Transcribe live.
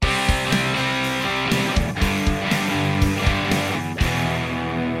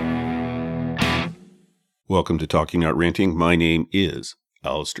Welcome to Talking Not Renting. My name is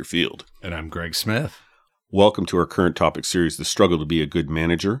Alistair Field. And I'm Greg Smith. Welcome to our current topic series, The Struggle to be a Good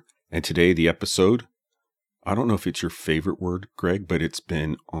Manager. And today the episode, I don't know if it's your favorite word, Greg, but it's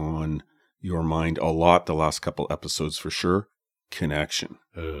been on your mind a lot the last couple episodes for sure. Connection.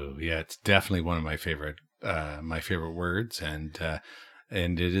 Oh, yeah, it's definitely one of my favorite words, and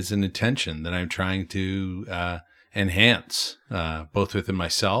it is an intention that I'm trying to enhance, both within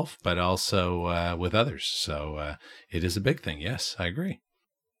myself, but also with others. So it is a big thing. Yes, I agree.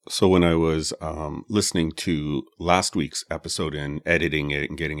 So when I was listening to last week's episode and editing it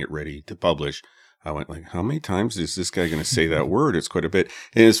and getting it ready to publish, I went like, how many times is this guy going to say that word? It's quite a bit.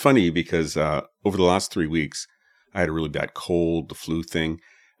 And it's funny because over the last 3 weeks, I had a really bad cold, the flu thing.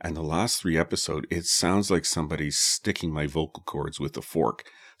 And the last 3 episodes, it sounds like somebody's sticking my vocal cords with a fork.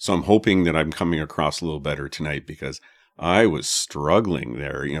 So I'm hoping that I'm coming across a little better tonight because I was struggling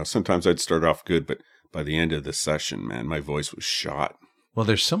there. You know, sometimes I'd start off good, but by the end of the session, man, my voice was shot. Well,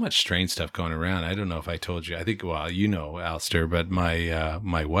 there's so much strange stuff going around. I don't know if I told you. I think, well, you know, Alistair, but my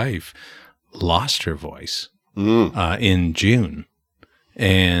wife lost her voice in June.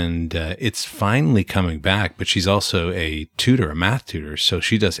 And it's finally coming back, but she's also a math tutor, so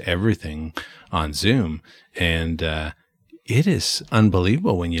she does everything on Zoom. And it is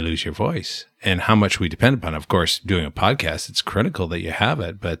unbelievable when you lose your voice and how much we depend upon. Of course, doing a podcast, it's critical that you have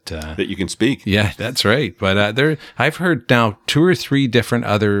it, but that you can speak. Yeah, that's right. But I've heard now 2 or 3 different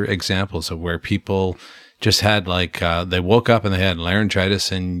other examples of where people just had they woke up and they had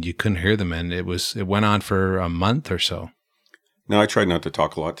laryngitis and you couldn't hear them, and it went on for a month or so. Now, I tried not to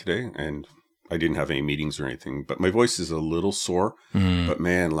talk a lot today, and I didn't have any meetings or anything, but my voice is a little sore. But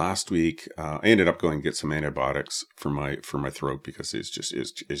man, last week, I ended up going to get some antibiotics for my throat because it's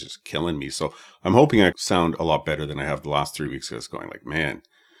just killing me. So I'm hoping I sound a lot better than I have the last 3 weeks. I was going like, man,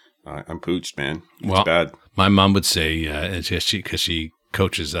 I'm pooched, man. It's bad. My mom would say, because she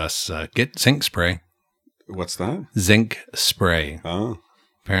coaches us, get zinc spray. What's that? Zinc spray. Oh.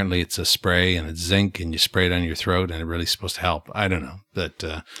 Apparently it's a spray and it's zinc and you spray it on your throat and it really is supposed to help. I don't know. But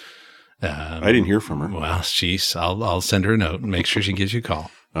I didn't hear from her. Well, jeez, I'll send her a note and make sure she gives you a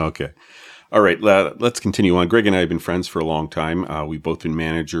call. Okay. All right. Let's continue on. Greg and I have been friends for a long time. We've both been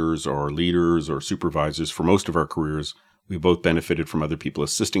managers or leaders or supervisors for most of our careers. We both benefited from other people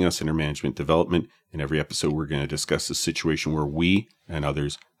assisting us in our management development. In every episode, we're going to discuss a situation where we and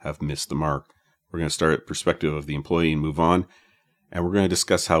others have missed the mark. We're going to start at the perspective of the employee and move on. And we're going to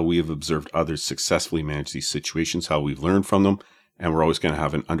discuss how we have observed others successfully manage these situations, how we've learned from them. And we're always going to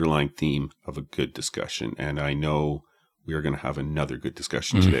have an underlying theme of a good discussion. And I know we are going to have another good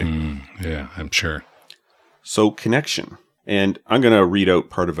discussion today. Mm-hmm. Yeah, I'm sure. So connection. And I'm going to read out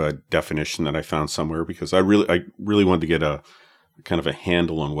part of a definition that I found somewhere because I really wanted to get a kind of a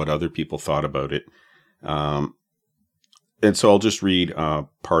handle on what other people thought about it. And so I'll just read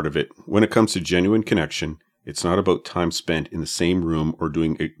part of it. When it comes to genuine connection, it's not about time spent in the same room or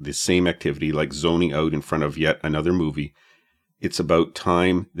doing the same activity like zoning out in front of yet another movie. It's about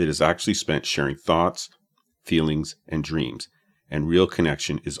time that is actually spent sharing thoughts, feelings, and dreams. And real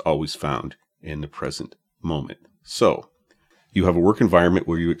connection is always found in the present moment. So, you have a work environment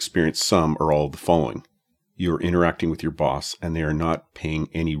where you experience some or all of the following. You are interacting with your boss and they are not paying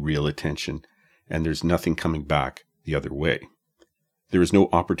any real attention, and there's nothing coming back the other way. There is no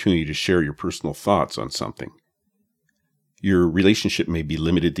opportunity to share your personal thoughts on something. Your relationship may be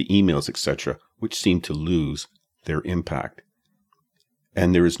limited to emails, etc., which seem to lose their impact.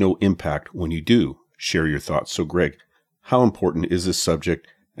 And there is no impact when you do share your thoughts. So, Greg, how important is this subject,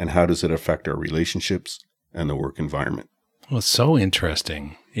 and how does it affect our relationships and the work environment? Well, it's so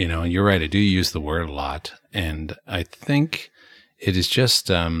interesting. You know, and you're right. I do use the word a lot. And I think it is just...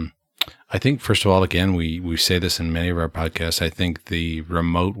 I think, first of all, again, we say this in many of our podcasts. I think the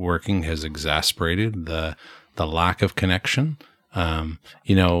remote working has exacerbated the lack of connection.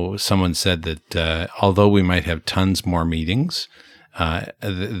 You know, someone said that although we might have tons more meetings,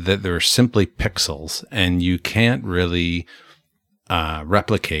 that they're simply pixels, and you can't really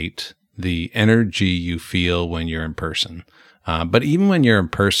replicate the energy you feel when you're in person. But even when you're in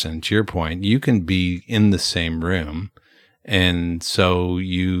person, to your point, you can be in the same room. And so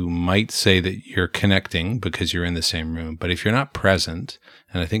you might say that you're connecting because you're in the same room. But if you're not present,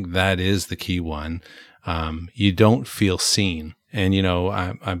 and I think that is the key one, you don't feel seen. And, you know,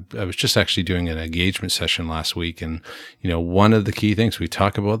 I was just actually doing an engagement session last week. And, you know, one of the key things we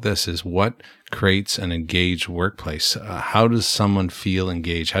talk about this is what creates an engaged workplace. How does someone feel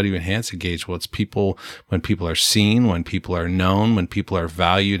engaged? How do you enhance engaged? Well, it's people, when people are seen, when people are known, when people are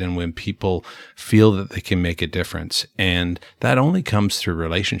valued, and when people feel that they can make a difference. And that only comes through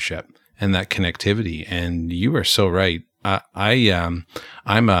relationship. and that connectivity. And you are so right.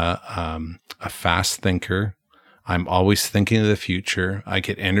 I'm a fast thinker. I'm always thinking of the future. I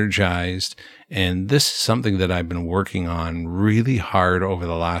get energized. And this is something that I've been working on really hard over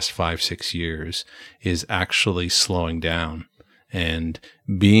the last 5-6 years, is actually slowing down and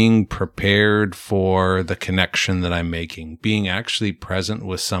being prepared for the connection that I'm making, being actually present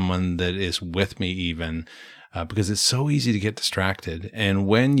with someone that is with me even, because it's so easy to get distracted. And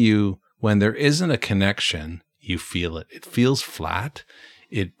when there isn't a connection, you feel it. It feels flat.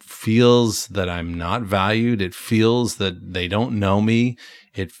 It feels that I'm not valued. It feels that they don't know me.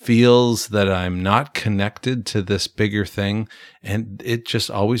 It feels that I'm not connected to this bigger thing. And it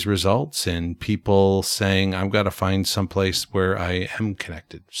just always results in people saying, I've got to find someplace where I am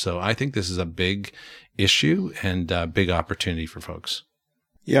connected. So I think this is a big issue and a big opportunity for folks.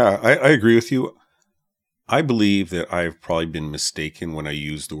 Yeah, I agree with you. I believe that I've probably been mistaken when I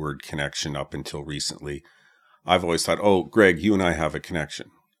use the word connection up until recently. I've always thought, oh, Greg, you and I have a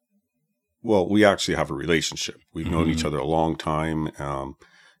connection. Well, we actually have a relationship. We've known each other a long time.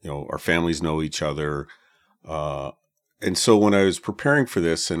 Our families know each other. And so when I was preparing for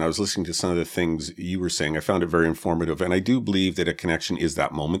this and I was listening to some of the things you were saying, I found it very informative. And I do believe that a connection is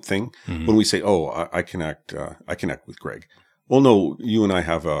that moment thing. When we say, oh, I connect with Greg. Well, no, you and I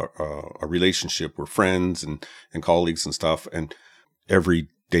have a relationship. We're friends and colleagues and stuff. And every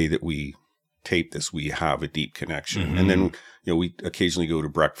day that we tape this, we have a deep connection. And then, we occasionally go to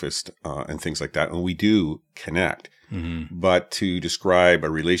breakfast and things like that. And we do connect. But to describe a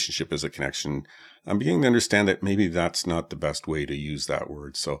relationship as a connection, I'm beginning to understand that maybe that's not the best way to use that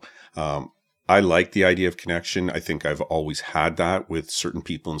word. So I like the idea of connection. I think I've always had that with certain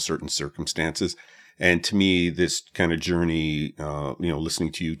people in certain circumstances. And to me, this kind of journey,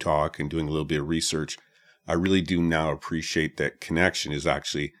 listening to you talk and doing a little bit of research, I really do now appreciate that connection is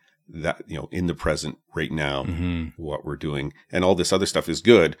actually that, in the present right now, what we're doing. And all this other stuff is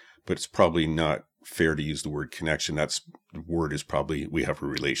good, but it's probably not fair to use the word connection. The word is probably, we have a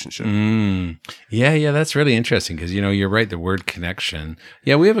relationship. Yeah, that's really interesting because, you're right, the word connection.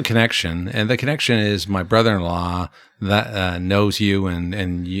 Yeah, we have a connection, and the connection is my brother-in-law that knows you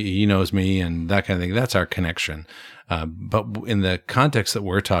and he knows me and that kind of thing. That's our connection. But in the context that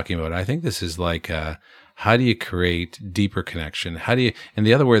we're talking about, I think this is like how do you create deeper connection? And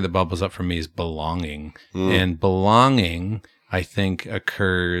the other word that bubbles up for me is belonging. And belonging, I think,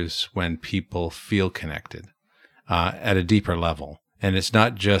 occurs when people feel connected at a deeper level. And it's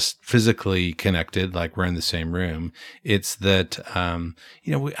not just physically connected, like we're in the same room. It's that,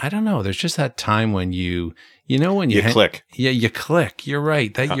 I don't know. There's just that time when you click. Yeah, you click. You're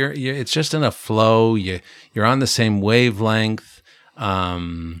right. That you're it's just in a flow. You're on the same wavelength.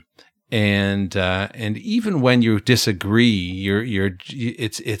 And even when you disagree,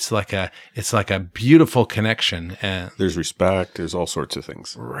 it's like a beautiful connection. There's respect. There's all sorts of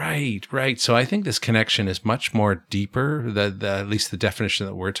things. Right. So I think this connection is much more deeper. At least the definition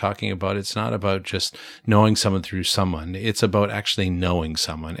that we're talking about, it's not about just knowing someone through someone. It's about actually knowing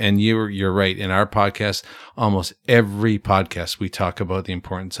someone. And you're right. In our podcast, almost every podcast, we talk about the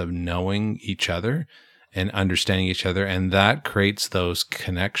importance of knowing each other and understanding each other, and that creates those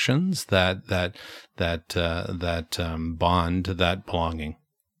connections, that bond, that belonging.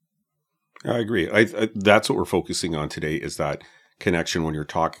 I agree. That's what we're focusing on today, is that connection when you're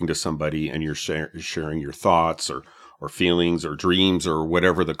talking to somebody and you're sharing your thoughts or feelings or dreams or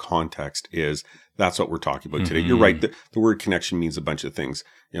whatever the context is. That's what we're talking about today. You're right. The word connection means a bunch of things.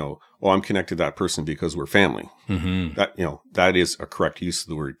 I'm connected to that person because we're family. That is a correct use of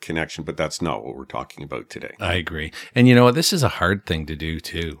the word connection, but that's not what we're talking about today. I agree. And you know what? This is a hard thing to do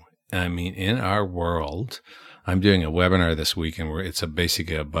too. I mean, in our world, I'm doing a webinar this week, and it's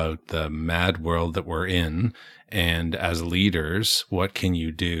basically about the mad world that we're in. And as leaders, what can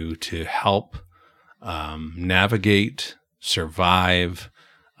you do to help navigate, survive,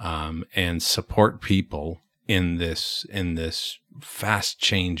 and support people in this fast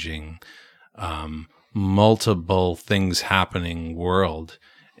changing, multiple things happening world.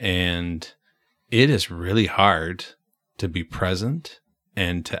 And it is really hard to be present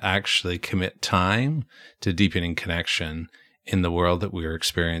and to actually commit time to deepening connection in the world that we are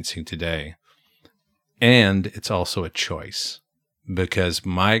experiencing today. And it's also a choice, because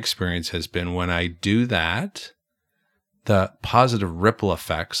my experience has been when I do that, the positive ripple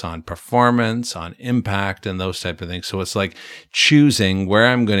effects on performance, on impact, and those type of things. So it's like choosing where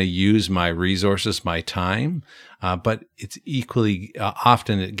I'm going to use my resources, my time, but it's equally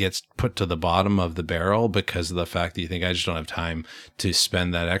often it gets put to the bottom of the barrel because of the fact that you think, I just don't have time to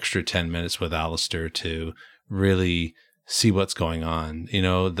spend that extra 10 minutes with Alistair to really see what's going on,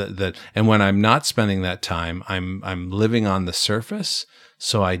 and when I'm not spending that time, I'm living on the surface.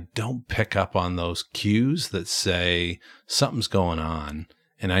 So I don't pick up on those cues that say something's going on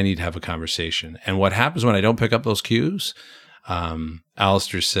and I need to have a conversation. And what happens when I don't pick up those cues?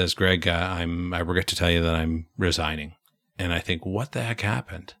 Alistair says, Greg, I regret to tell you that I'm resigning. And I think, what the heck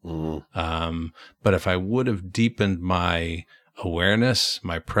happened? But if I would have deepened my awareness,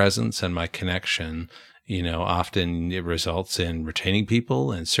 my presence, and my connection, often it results in retaining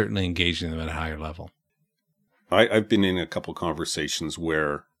people and certainly engaging them at a higher level. I've been in a couple conversations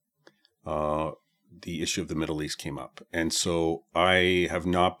where the issue of the Middle East came up. And so I have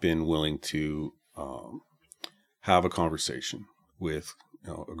not been willing to have a conversation with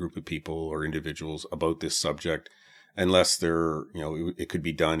a group of people or individuals about this subject unless they're, it could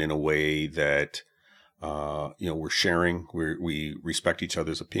be done in a way that, we're sharing, we respect each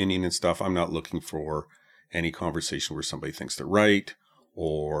other's opinion and stuff. I'm not looking for any conversation where somebody thinks they're right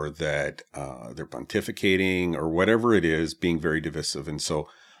or that they're pontificating or whatever it is, being very divisive. And so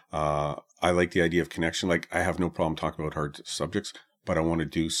I like the idea of connection. Like, I have no problem talking about hard subjects, but I want to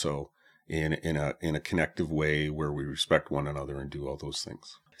do so in a connective way where we respect one another and do all those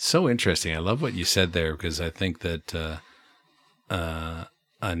things. So interesting. I love what you said there, because I think that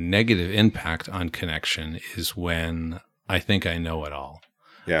a negative impact on connection is when I think I know it all.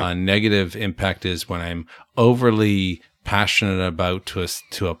 Yeah. A negative impact is when I'm overly passionate about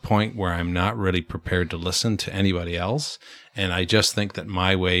to a point where I'm not really prepared to listen to anybody else. And I just think that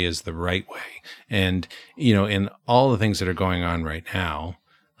my way is the right way. And, in all the things that are going on right now,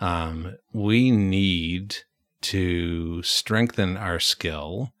 we need to strengthen our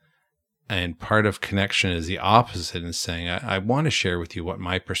skill. And part of connection is the opposite, in saying, I want to share with you what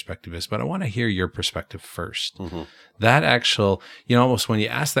my perspective is, but I want to hear your perspective first. Mm-hmm. That actual, almost when you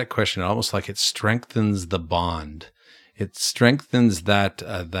ask that question, almost like it strengthens the bond. It strengthens that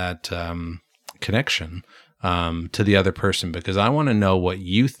connection to the other person, because I want to know what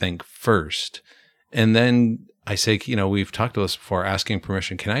you think first. And then I say, we've talked about this before, asking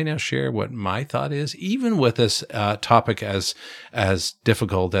permission. Can I now share what my thought is? Even with this topic as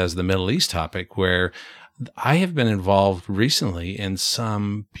difficult as the Middle East topic, where I have been involved recently in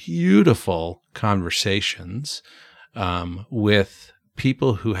some beautiful conversations with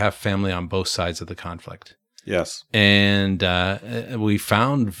people who have family on both sides of the conflict. Yes. And we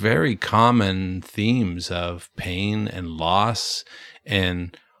found very common themes of pain and loss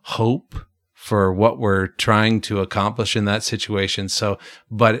and hope for what we're trying to accomplish in that situation. So,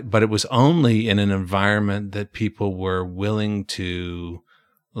 but it was only in an environment that people were willing to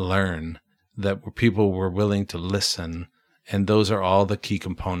learn, that people were willing to listen. And those are all the key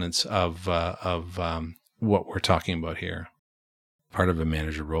components of what we're talking about here. Part of a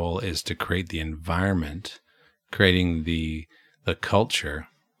manager role is to create the environment, creating the culture,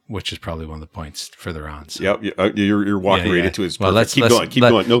 which is probably one of the points further on. So. Yep, you're walking right into it. Well, keep going. Keep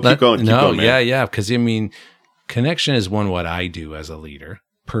going. Man. Because connection is what I do as a leader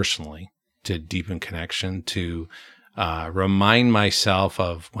personally, to deepen connection, to remind myself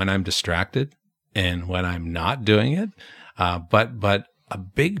of when I'm distracted and when I'm not doing it. But a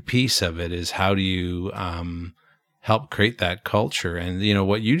big piece of it is, how do you help create that culture? And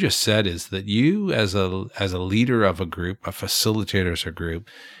what you just said is that you, as a leader of a group, a facilitator of a group,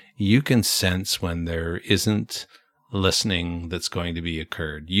 you can sense when there isn't listening that's going to be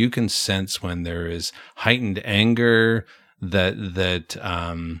occurred. You can sense when there is heightened anger that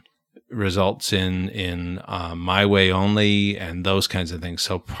results in my way only, and those kinds of things.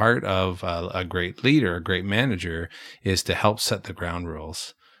 So part of a great leader, a great manager, is to help set the ground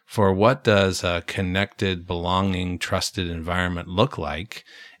rules for what does a connected, belonging, trusted environment look like,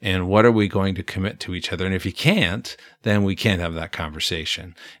 and what are we going to commit to each other? And if you can't, then we can't have that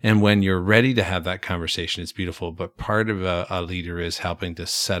conversation. And when you're ready to have that conversation, it's beautiful. But part of a leader is helping to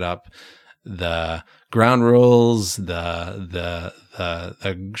set up the ground rules, the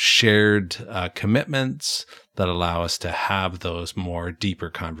shared commitments that allow us to have those more deeper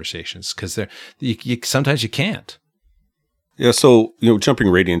conversations. Because sometimes you can't. Yeah, so jumping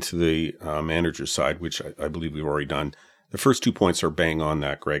right into the manager side, which I believe we've already done. The first 2 points are bang on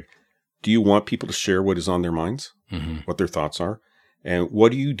that, Greg. Do you want people to share what is on their minds, what their thoughts are? And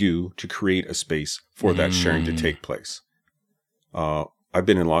what do you do to create a space for that sharing to take place? I've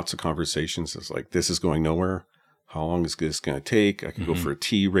been in lots of conversations. It's like, this is going nowhere. How long is this going to take? I can go for a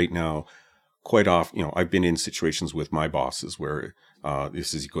tea right now. Quite often, I've been in situations with my bosses where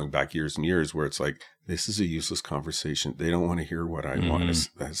this is going back years and years, where it's like, this is a useless conversation. They don't want to hear what I want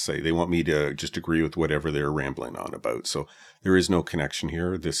to say. They want me to just agree with whatever they're rambling on about. So there is no connection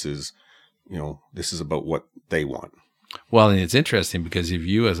here. This is about what they want. Well, and it's interesting because if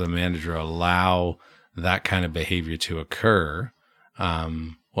you as a manager allow that kind of behavior to occur,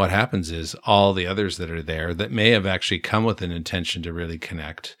 what happens is all the others that are there that may have actually come with an intention to really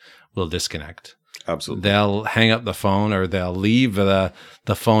connect will disconnect. Absolutely. They'll hang up the phone, or they'll leave the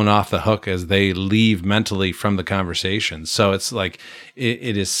phone off the hook as they leave mentally from the conversation. So it's like,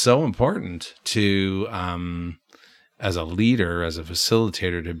 it is so important to, as a leader, as a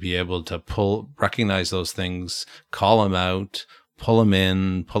facilitator, to be able to recognize those things, call them out, pull them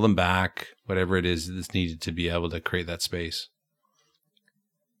in, pull them back, whatever it is that's needed to be able to create that space.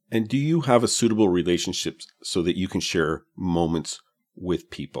 And do you have a suitable relationship so that you can share moments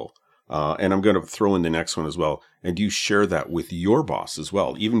with people? And I'm going to throw in the next one as well. And do you share that with your boss as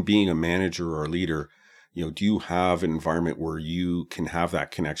well? Even being a manager or a leader, do you have an environment where you can have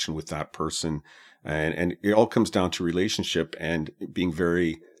that connection with that person? And it all comes down to relationship and being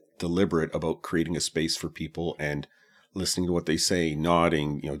very deliberate about creating a space for people and listening to what they say,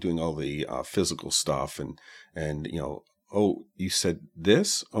 nodding, doing all the physical stuff and oh, you said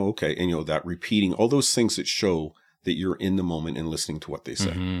this? Oh, okay. And, that repeating all those things that show that you're in the moment and listening to what they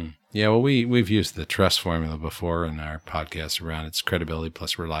say. Mm-hmm. Yeah. Well, we've used the trust formula before in our podcast around it's credibility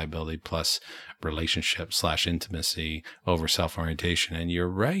plus reliability plus relationship / intimacy over self-orientation. And you're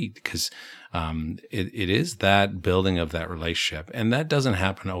right, because it is that building of that relationship. And that doesn't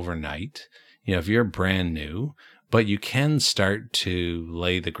happen overnight. If you're brand new, but you can start to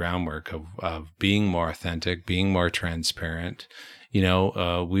lay the groundwork of being more authentic, being more transparent.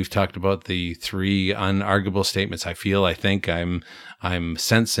 We've talked about the 3 unarguable statements. I think, I'm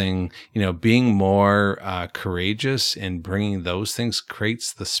sensing, being more courageous in bringing those things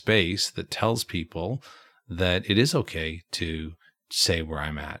creates the space that tells people that it is okay to say where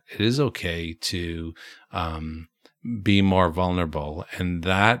I'm at. It is okay to be more vulnerable. And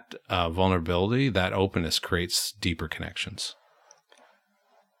that vulnerability, that openness creates deeper connections.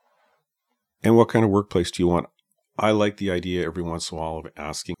 And what kind of workplace do you want? I like the idea every once in a while of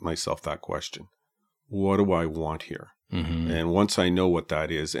asking myself that question. What do I want here? Mm-hmm. And once I know what that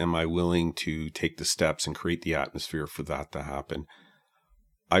is, am I willing to take the steps and create the atmosphere for that to happen?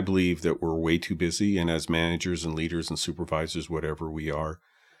 I believe that we're way too busy. And as managers and leaders and supervisors, whatever we are,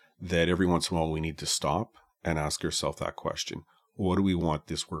 that every once in a while we need to stop and ask ourselves that question. What do we want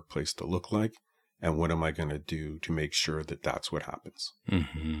this workplace to look like? And what am I going to do to make sure that that's what happens?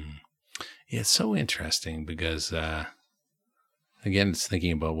 Mm-hmm. Yeah, it's so interesting because, again, it's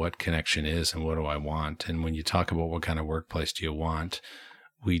thinking about what connection is and what do I want. And when you talk about what kind of workplace do you want,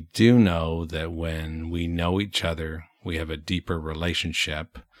 we do know that when we know each other, we have a deeper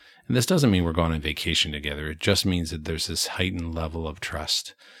relationship. And this doesn't mean we're going on vacation together. It just means that there's this heightened level of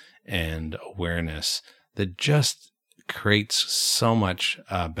trust and awareness that just creates so much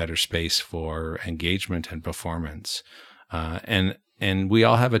better space for engagement and performance. And we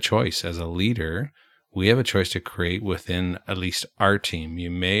all have a choice as a leader. We have a choice to create within at least our team.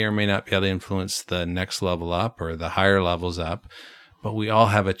 You may or may not be able to influence the next level up or the higher levels up, but we all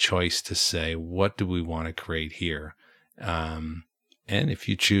have a choice to say, what do we want to create here? And if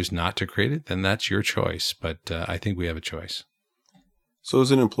you choose not to create it, then that's your choice. But I think we have a choice. So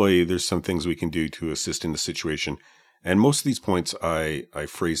as an employee, there's some things we can do to assist in the situation. And most of these points I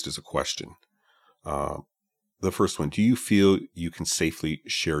phrased as a question. The first one, do you feel you can safely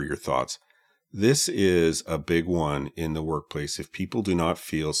share your thoughts? This is a big one in the workplace. If people do not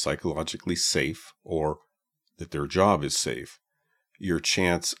feel psychologically safe or that their job is safe, your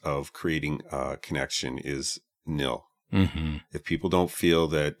chance of creating a connection is nil. Mm-hmm. If people don't feel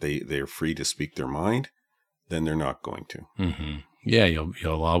that they're free to speak their mind, then they're not going to. Mm-hmm. Yeah,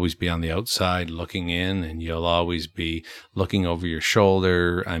 you'll always be on the outside looking in, and you'll always be looking over your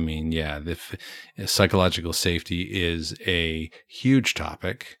shoulder. I mean, yeah, psychological safety is a huge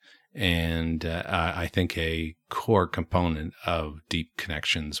topic, and I think a core component of deep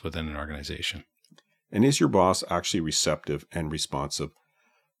connections within an organization. And is your boss actually receptive and responsive?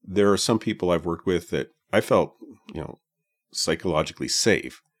 There are some people I've worked with that I felt, psychologically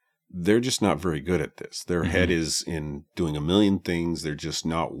safe. They're just not very good at this. Their head is in doing a million things. They're just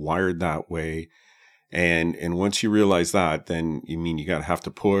not wired that way. And once you realize that, then you got to have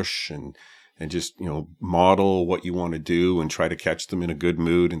to push and just, model what you want to do and try to catch them in a good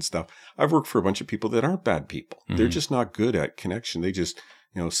mood and stuff. I've worked for a bunch of people that aren't bad people. Mm-hmm. They're just not good at connection. They just,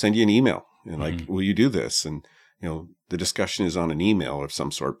 send you an email and like, will you do this? And, the discussion is on an email of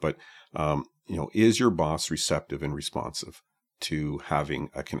some sort, but, is your boss receptive and responsive to having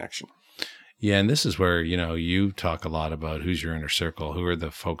a connection? Yeah. And this is where, you talk a lot about who's your inner circle, who are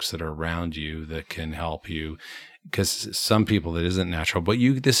the folks that are around you that can help you. because some people it isn't natural, but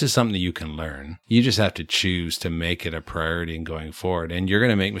this is something that you can learn. You just have to choose to make it a priority in going forward. And you're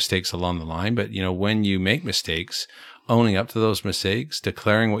going to make mistakes along the line, but when you make mistakes, owning up to those mistakes,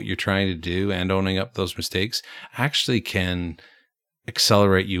 declaring what you're trying to do and owning up those mistakes actually can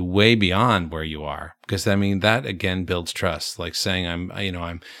accelerate you way beyond where you are. Because that again builds trust. Like saying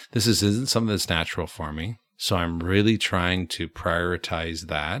this isn't something that's natural for me. So I'm really trying to prioritize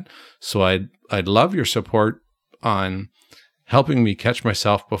that. So I'd love your support on helping me catch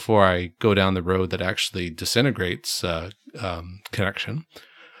myself before I go down the road that actually disintegrates connection.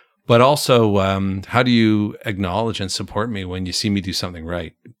 But also, how do you acknowledge and support me when you see me do something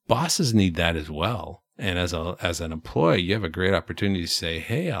right? Bosses need that as well. And as an employee, you have a great opportunity to say,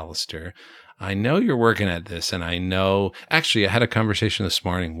 hey, Alistair, I know you're working at this, and I know, actually, I had a conversation this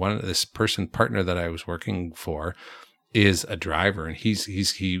morning. Partner that I was working for is a driver, and he's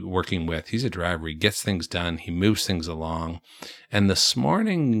a driver. He gets things done. He moves things along. And this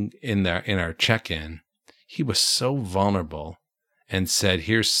morning in our check-in, he was so vulnerable and said,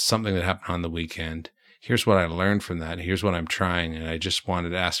 here's something that happened on the weekend. Here's what I learned from that. Here's what I'm trying. And I just wanted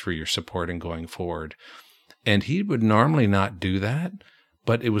to ask for your support in going forward. And he would normally not do that,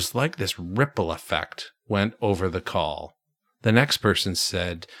 but it was like this ripple effect went over the call. The next person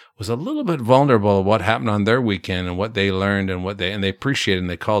was a little bit vulnerable of what happened on their weekend and what they learned and they appreciated. And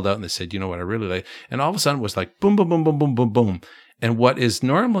they called out and they said, you know what, I really like. And all of a sudden it was like boom, boom, boom, boom, boom, boom, boom. And what is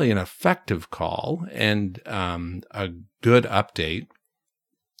normally an effective call and a good update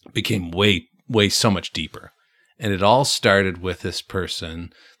became way so much deeper. And it all started with this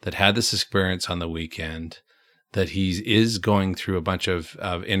person that had this experience on the weekend, that he is going through a bunch of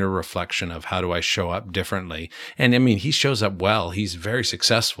inner reflection of how do I show up differently. And he shows up well. He's very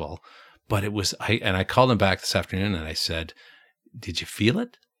successful. But I called him back this afternoon and I said, did you feel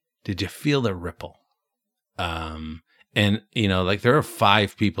it? Did you feel the ripple? And there are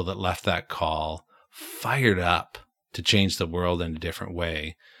 5 people that left that call fired up to change the world in a different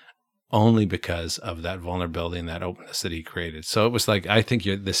way, only because of that vulnerability and that openness that he created. So it was like, I think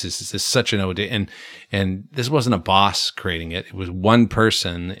this is such an ode. And this wasn't a boss creating it. It was one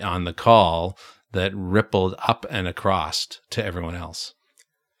person on the call that rippled up and across to everyone else.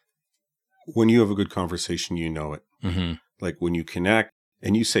 When you have a good conversation, you know it. Mm-hmm. Like when you connect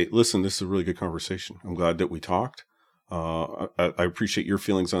and you say, listen, this is a really good conversation. I'm glad that we talked. I appreciate your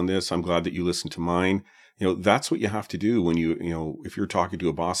feelings on this. I'm glad that you listened to mine. That's what you have to do when if you're talking to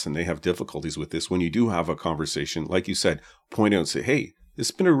a boss and they have difficulties with this, when you do have a conversation, like you said, point out and say, hey, this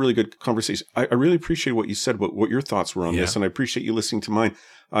has been a really good conversation. I really appreciate what you said, what your thoughts were on this. And I appreciate you listening to mine.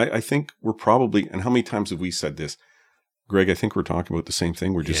 I think we're probably, and how many times have we said this? Greg, I think we're talking about the same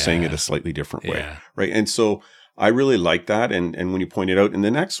thing. We're just saying it a slightly different way. Right. And so I really like that. And when you point it out, and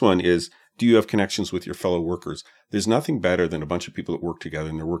the next one is, do you have connections with your fellow workers? There's nothing better than a bunch of people that work together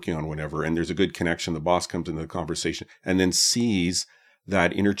and they're working on whatever, and there's a good connection. The boss comes into the conversation and then sees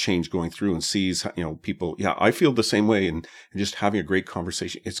that interchange going through and sees, people, I feel the same way. And just having a great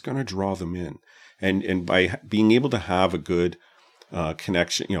conversation, it's going to draw them in. And by being able to have a good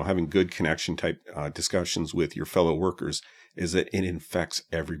connection, having good connection type discussions with your fellow workers, is that it infects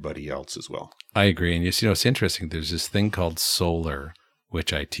everybody else as well. I agree. And it's interesting. There's this thing called solar,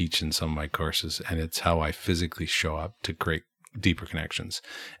 which I teach in some of my courses, and it's how I physically show up to create deeper connections.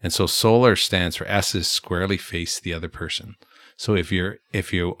 And so solar stands for S is squarely face the other person. So if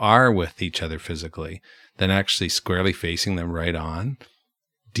you are with each other physically, then actually squarely facing them right on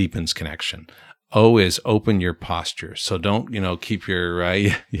deepens connection. O is open your posture. So don't, keep your,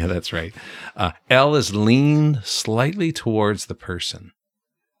 yeah, that's right. L is lean slightly towards the person.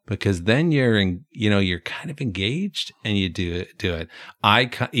 Because then you're kind of engaged and you do it.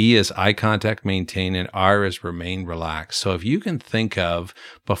 E is eye contact, maintain, and R is remain relaxed. So if you can think of,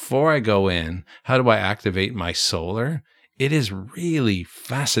 before I go in, how do I activate my solar? It is really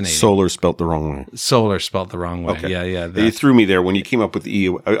fascinating. Solar spelt the wrong way. Solar spelt the wrong way. Okay. Yeah. You threw me there when you came up with the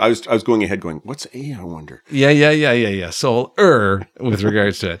E. I was going ahead going, what's A, I wonder? Yeah. Solar with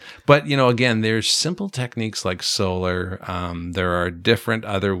regards to it. But, again, there's simple techniques like solar. There are different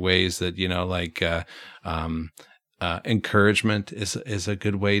other ways that, encouragement is a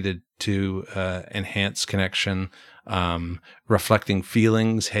good way to enhance connection. Reflecting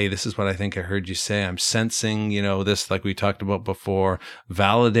feelings. Hey, this is what I think I heard you say. I'm sensing, this, like we talked about before,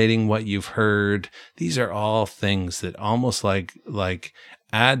 validating what you've heard. These are all things that almost like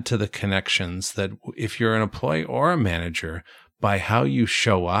add to the connections that if you're an employee or a manager, by how you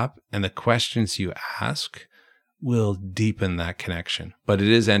show up and the questions you ask will deepen that connection. But it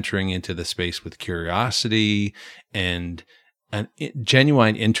is entering into the space with curiosity and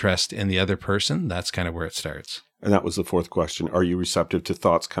genuine interest in the other person. That's kind of where it starts. And that was the fourth question. Are you receptive to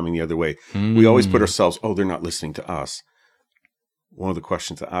thoughts coming the other way? We always put ourselves, they're not listening to us. One of the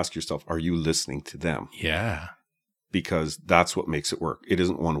questions to ask yourself, are you listening to them? Yeah. Because that's what makes it work. It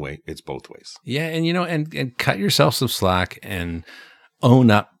isn't one way, it's both ways. Yeah. And, and cut yourself some slack and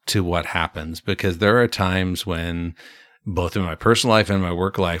own up to what happens, because there are times when both in my personal life and my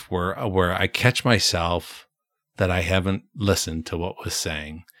work life where I catch myself that I haven't listened to what was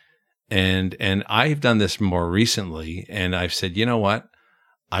saying. And I've done this more recently, and I've said, you know what?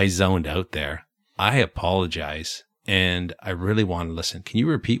 I zoned out there. I apologize, and I really want to listen. Can you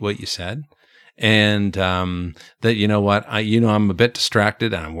repeat what you said? And that, you know what? I'm a bit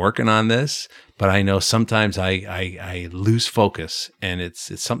distracted, and I'm working on this, but I know sometimes I lose focus, and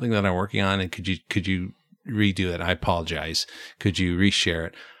it's something that I'm working on. And could you redo it? I apologize. Could you reshare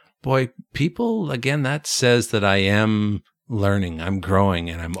it? Boy, people, again, that says that I am learning, I'm growing,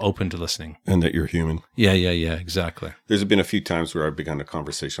 and I'm open to listening. And that you're human. Yeah, exactly. There's been a few times where I've begun a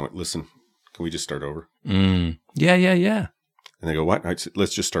conversation. I went, listen, can we just start over? Yeah. And they go, what? I said,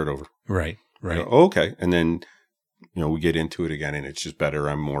 let's just start over. Right. I go, oh, okay. And then, we get into it again, and it's just better.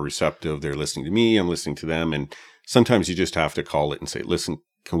 I'm more receptive. They're listening to me. I'm listening to them. And sometimes you just have to call it and say, listen,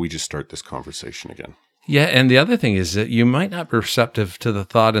 can we just start this conversation again? Yeah, and the other thing is that you might not be receptive to the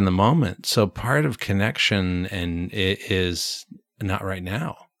thought in the moment. So part of connection, and it is not right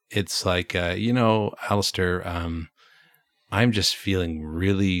now. It's like, Alistair, I'm just feeling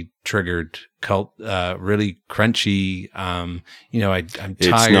really triggered, really crunchy. I'm tired.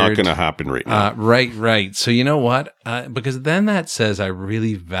 It's not going to happen right now. Right. So you know what? Because then that says I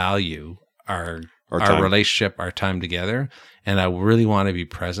really value our relationship, our time together, and I really want to be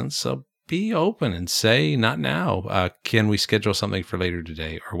present. So be open and say, not now. Can we schedule something for later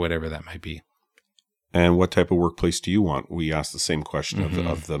today, or whatever that might be? And what type of workplace do you want? We ask the same question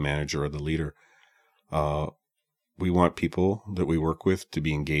of the manager or the leader. We want people that we work with to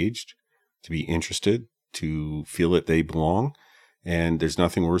be engaged, to be interested, to feel that they belong. And there's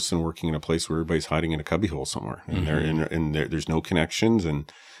nothing worse than working in a place where everybody's hiding in a cubbyhole somewhere, and there's no connections,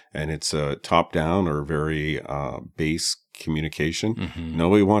 and it's a top down or very base communication.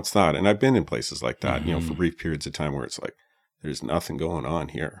 Nobody wants that. And I've been in places like that, for brief periods of time where it's like, there's nothing going on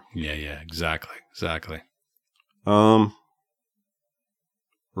here. Yeah, exactly.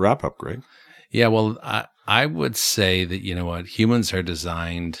 Wrap up, Greg. Yeah, well, I would say that, humans are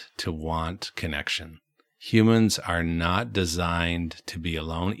designed to want connection. Humans are not designed to be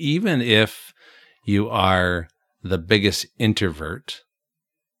alone. Even if you are the biggest introvert,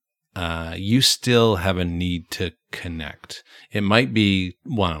 you still have a need to connect. It might be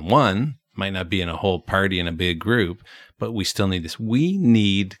one-on-one, might not be in a whole party in a big group, but we still need this. We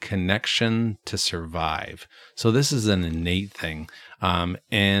need connection to survive. So this is an innate thing.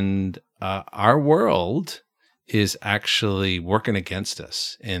 And our world is actually working against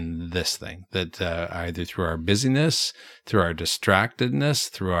us in this thing, that either through our busyness, through our distractedness,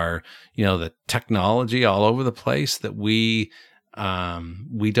 through our, the technology all over the place, that we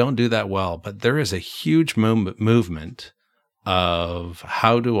don't do that well. But there is a huge movement of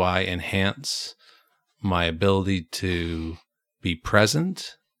how do I enhance my ability to be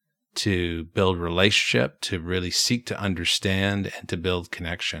present, to build relationship, to really seek to understand, and to build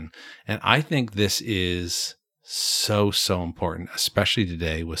connection. And I think this is so important, especially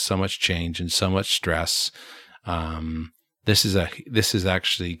today with so much change and so much stress. This is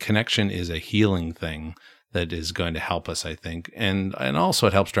actually, connection is a healing thing that is going to help us, I think. And also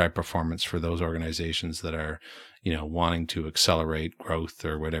it helps drive performance for those organizations that are, wanting to accelerate growth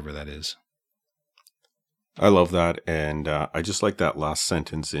or whatever that is. I love that. And I just like that last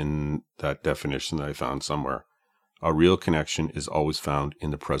sentence in that definition that I found somewhere. A real connection is always found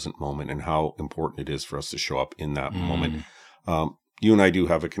in the present moment, and how important it is for us to show up in that moment. You and I do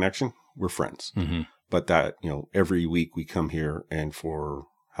have a connection. We're friends. But that, every week we come here, and for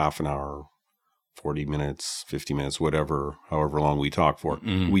half an hour, 40 minutes, 50 minutes, whatever, however long we talk for,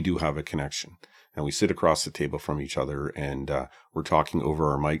 we do have a connection. And we sit across the table from each other, and we're talking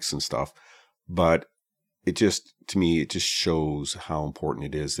over our mics and stuff. But to me, it just shows how important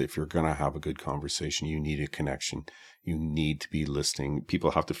it is that if you're going to have a good conversation, you need a connection. You need to be listening.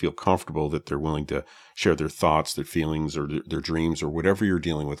 People have to feel comfortable that they're willing to share their thoughts, their feelings, or their dreams, or whatever you're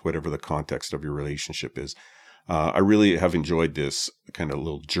dealing with, whatever the context of your relationship is. I really have enjoyed this kind of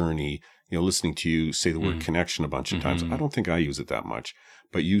little journey, listening to you say the word connection a bunch of times. I don't think I use it that much,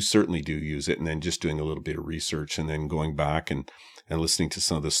 but you certainly do use it. And then just doing a little bit of research, and then going back and listening to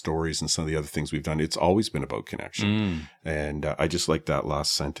some of the stories and some of the other things we've done, it's always been about connection. And I just like that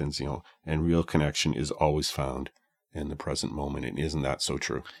last sentence, and real connection is always found in the present moment. And isn't that so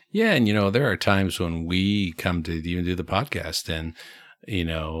true? Yeah. And, there are times when we come to even do the podcast and,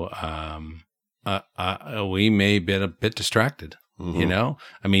 we may be a bit distracted.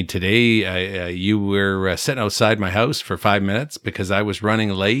 Mm-hmm. Today you were sitting outside my house for 5 minutes because I was running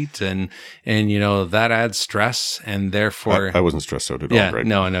late, and that adds stress, and therefore I wasn't stressed out at all. Right?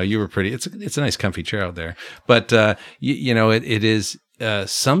 No, you were pretty. It's a nice, comfy chair out there, but it is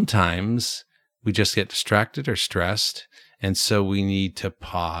sometimes we just get distracted or stressed, and so we need to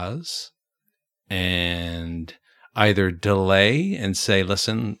pause and either delay and say,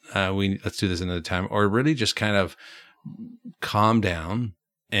 "Listen, let's do this another time," or really just kind of calm down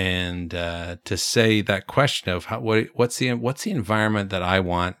and to say that question of what's the environment that I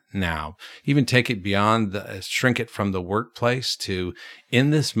want now. Even take it beyond shrink it from the workplace to in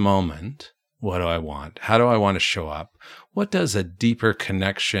this moment. What do I want? How do I want to show up? What does a deeper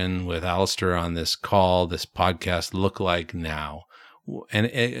connection with Alistair on this call, this podcast look like now? And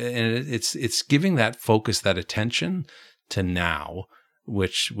it's giving that focus, that attention to now,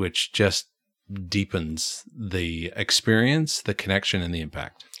 which just deepens the experience, the connection, and the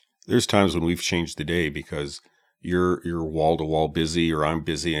impact. There's times when we've changed the day because you're wall to wall busy or I'm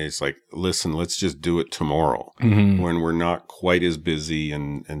busy, and it's like, listen, let's just do it tomorrow when we're not quite as busy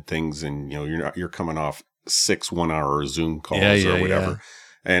and things, and you're coming off 6 1-hour Zoom calls or whatever. Yeah.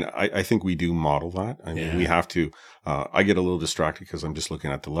 And I think we do model that. I mean, we have to. I get a little distracted because I'm just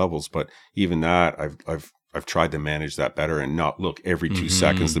looking at the levels, but even that, I've tried to manage that better and not look every 2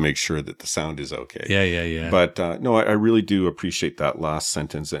 seconds to make sure that the sound is okay. Yeah. But no, I really do appreciate that last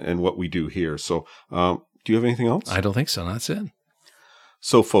sentence and what we do here. So do you have anything else? I don't think so. That's it.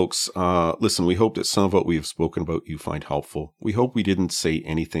 So folks, listen, we hope that some of what we have spoken about you find helpful. We hope we didn't say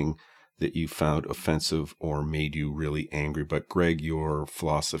anything that you found offensive or made you really angry. But Greg, your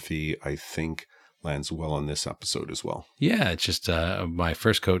philosophy, I think, lands well on this episode as well. Yeah, it's just my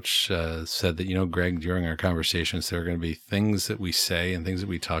first coach said that, Greg, during our conversations, there are going to be things that we say and things that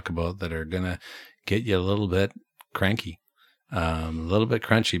we talk about that are going to get you a little bit cranky, a little bit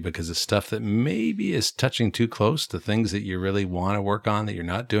crunchy, because it's stuff that maybe is touching too close to things that you really want to work on that you're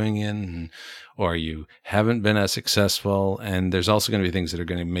not doing or you haven't been as successful. And there's also going to be things that are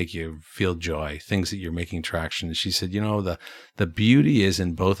going to make you feel joy, things that you're making traction. And she said, the beauty is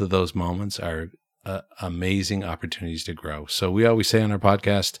in both of those moments are amazing opportunities to grow. So we always say on our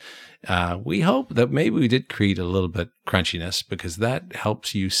podcast, we hope that maybe we did create a little bit crunchiness, because that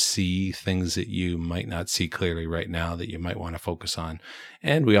helps you see things that you might not see clearly right now that you might want to focus on.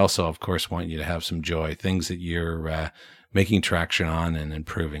 And we also, of course, want you to have some joy, things that you're making traction on and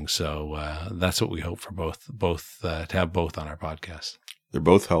improving. So that's what we hope for both to have both on our podcast. They're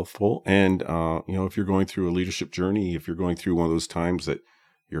both helpful. And, if you're going through a leadership journey, if you're going through one of those times that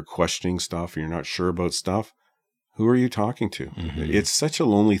you're questioning stuff, and you're not sure about stuff, who are you talking to? Mm-hmm. It's such a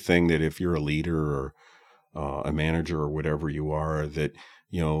lonely thing that if you're a leader or a manager or whatever you are, that,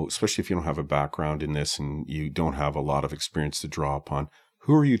 especially if you don't have a background in this and you don't have a lot of experience to draw upon,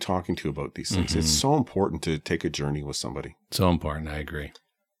 who are you talking to about these things? Mm-hmm. It's so important to take a journey with somebody. So important. I agree.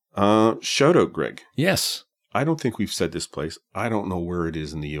 Shout out, Greg. Yes. I don't think we've said this place. I don't know where it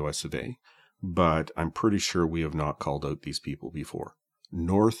is in the US of A, but I'm pretty sure we have not called out these people before.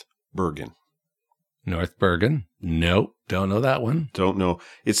 North Bergen. North Bergen? Nope. Don't know that one. Don't know.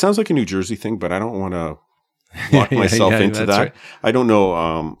 It sounds like a New Jersey thing, but I don't want to lock myself into that. Right. I don't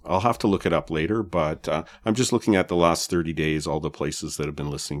know. I'll have to look it up later, but I'm just looking at the last 30 days, all the places that have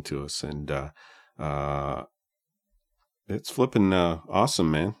been listening to us. And it's flipping awesome,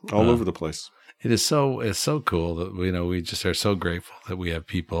 man. All over the place. It's so cool that, we just are so grateful that we have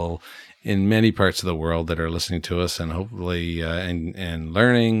people in many parts of the world that are listening to us and hopefully, and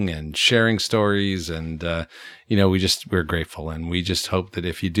learning and sharing stories. And, we're grateful. And we just hope that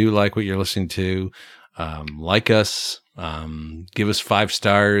if you do like what you're listening to, like us, give us 5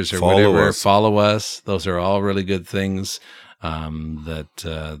 stars or follow us. Those are all really good things.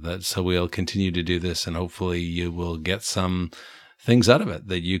 So we'll continue to do this, and hopefully you will get some things out of it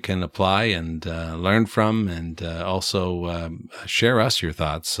that you can apply and learn from, and also share us your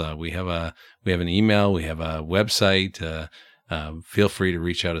thoughts. We have an email, we have a website. Feel free to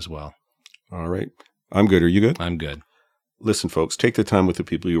reach out as well. All right. I'm good. Are you good? I'm good. Listen, folks, take the time with the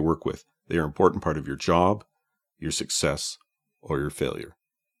people you work with. They are an important part of your job, your success, or your failure.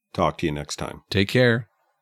 Talk to you next time. Take care.